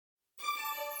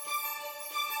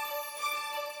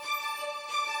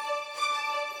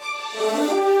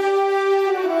Hello,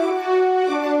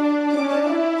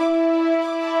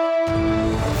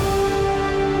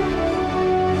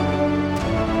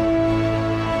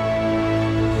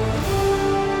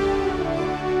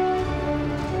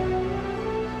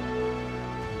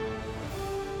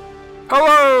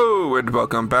 and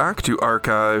welcome back to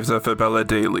Archives of Fabella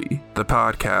Daily, the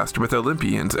podcast with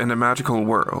Olympians in a magical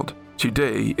world.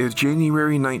 Today is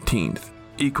January 19th,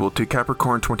 equal to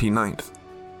Capricorn 29th.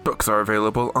 Books are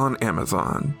available on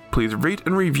Amazon. Please rate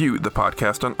and review the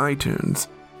podcast on iTunes,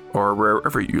 or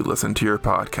wherever you listen to your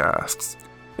podcasts.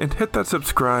 And hit that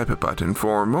subscribe button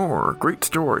for more great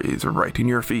stories right in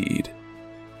your feed.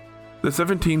 The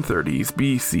 1730s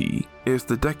BC is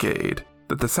the decade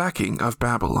that the sacking of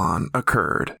Babylon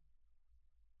occurred.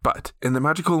 But in the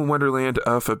magical wonderland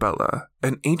of Fabella,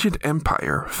 an ancient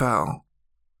empire fell.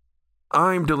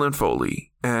 I'm Dylan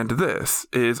Foley, and this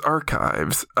is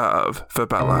Archives of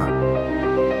Fabella.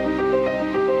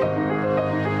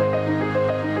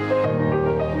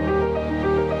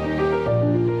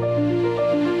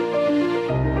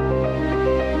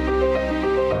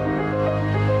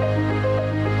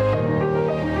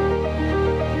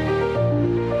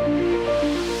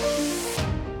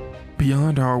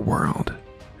 Beyond our world,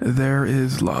 there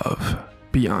is love.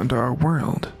 Beyond our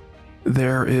world,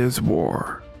 there is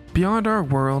war. Beyond our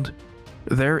world,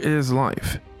 there is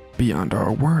life. Beyond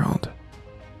our world,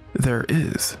 there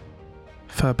is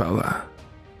Fabella.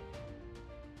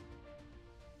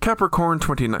 Capricorn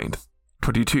 29th,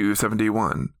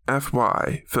 2271,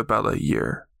 FY Fabella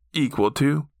year, equal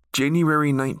to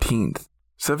January 19th,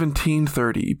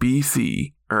 1730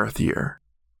 BC Earth year.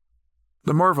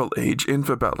 The Marvel Age in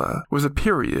Fabella was a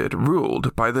period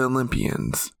ruled by the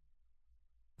Olympians.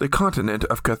 The continent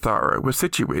of Cathara was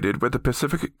situated where the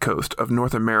Pacific coast of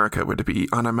North America would be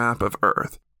on a map of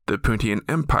Earth. The Puntian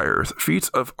Empire's feats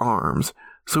of arms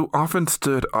so often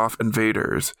stood off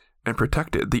invaders and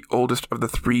protected the oldest of the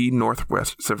three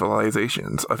Northwest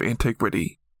civilizations of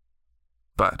antiquity.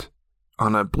 But,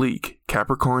 on a bleak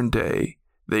Capricorn day,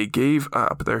 they gave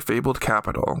up their fabled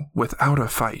capital without a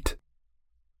fight.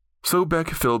 Sobek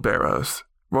Filberos,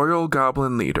 royal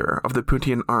goblin leader of the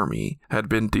Puntian army, had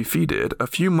been defeated a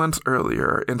few months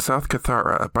earlier in South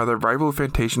Cathara by the rival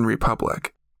Fantasian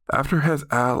Republic, after his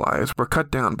allies were cut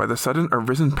down by the sudden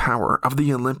arisen power of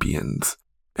the Olympians,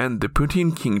 and the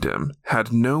Puntian kingdom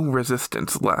had no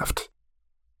resistance left.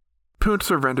 Punt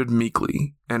surrendered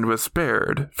meekly and was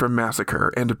spared from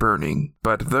massacre and burning,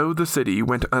 but though the city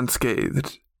went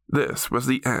unscathed, this was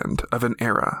the end of an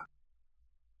era.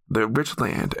 The rich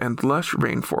land and lush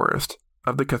rainforest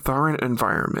of the Catharan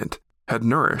environment had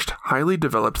nourished highly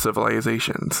developed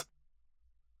civilizations.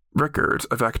 Records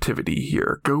of activity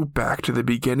here go back to the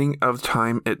beginning of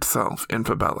time itself in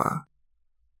Fabella.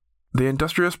 The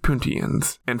industrious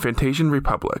Puntians and Fantasian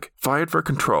Republic vied for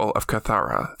control of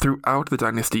Cathara throughout the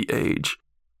Dynasty Age.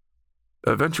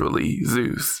 Eventually,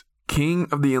 Zeus, king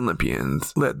of the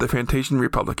Olympians, led the Fantasian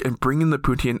Republic in bringing the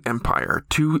Puntian Empire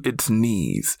to its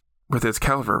knees with his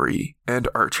cavalry and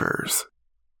archers.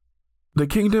 The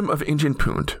kingdom of ancient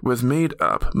Punt was made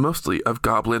up mostly of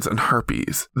goblins and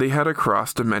harpies. They had a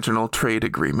cross-dimensional trade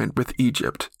agreement with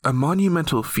Egypt, a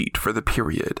monumental feat for the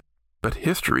period, but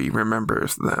history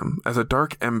remembers them as a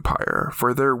dark empire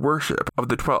for their worship of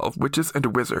the 12 witches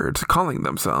and wizards calling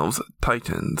themselves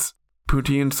Titans.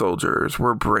 Puntian soldiers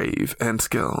were brave and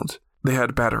skilled. They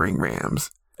had battering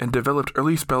rams, and developed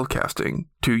early spellcasting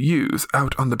to use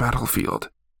out on the battlefield.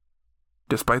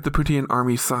 Despite the Puntian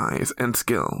army's size and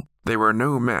skill, they were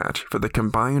no match for the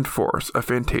combined force of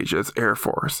Fantasia's air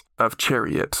force of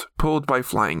chariots pulled by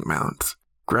flying mounts,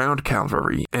 ground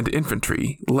cavalry, and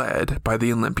infantry led by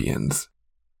the Olympians.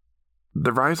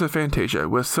 The rise of Fantasia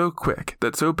was so quick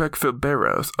that Sobek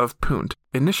Filberos of Punt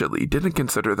initially didn't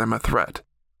consider them a threat.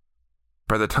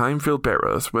 By the time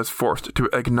Filberos was forced to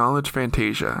acknowledge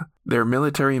Fantasia, their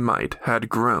military might had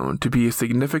grown to be a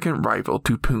significant rival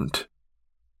to Punt.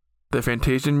 The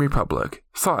Fantasian Republic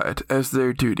saw it as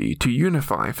their duty to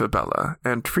unify Fabella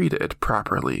and treat it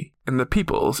properly, and the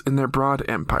peoples in their broad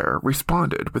empire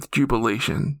responded with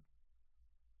jubilation.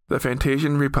 The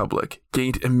Fantasian Republic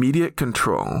gained immediate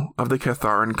control of the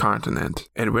Catharan continent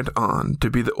and went on to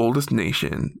be the oldest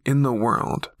nation in the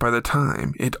world by the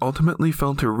time it ultimately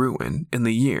fell to ruin in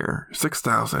the year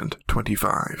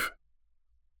 6025.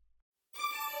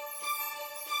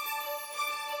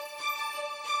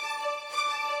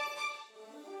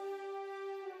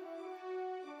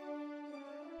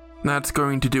 That's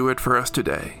going to do it for us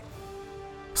today.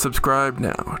 Subscribe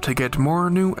now to get more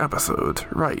new episodes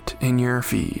right in your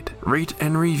feed. Rate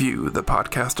and review the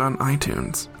podcast on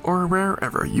iTunes or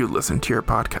wherever you listen to your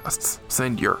podcasts.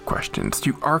 Send your questions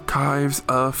to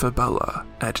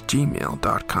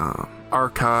archivesoffabella@gmail.com.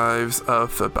 Archives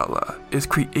of Fabella is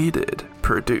created,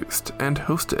 produced, and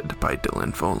hosted by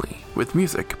Dylan Foley, with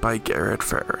music by Garrett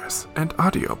Ferris and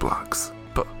audio blocks.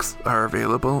 Books are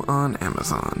available on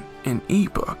Amazon in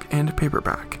ebook and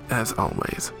paperback. As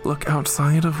always, look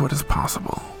outside of what is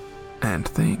possible and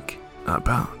think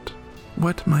about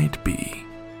what might be.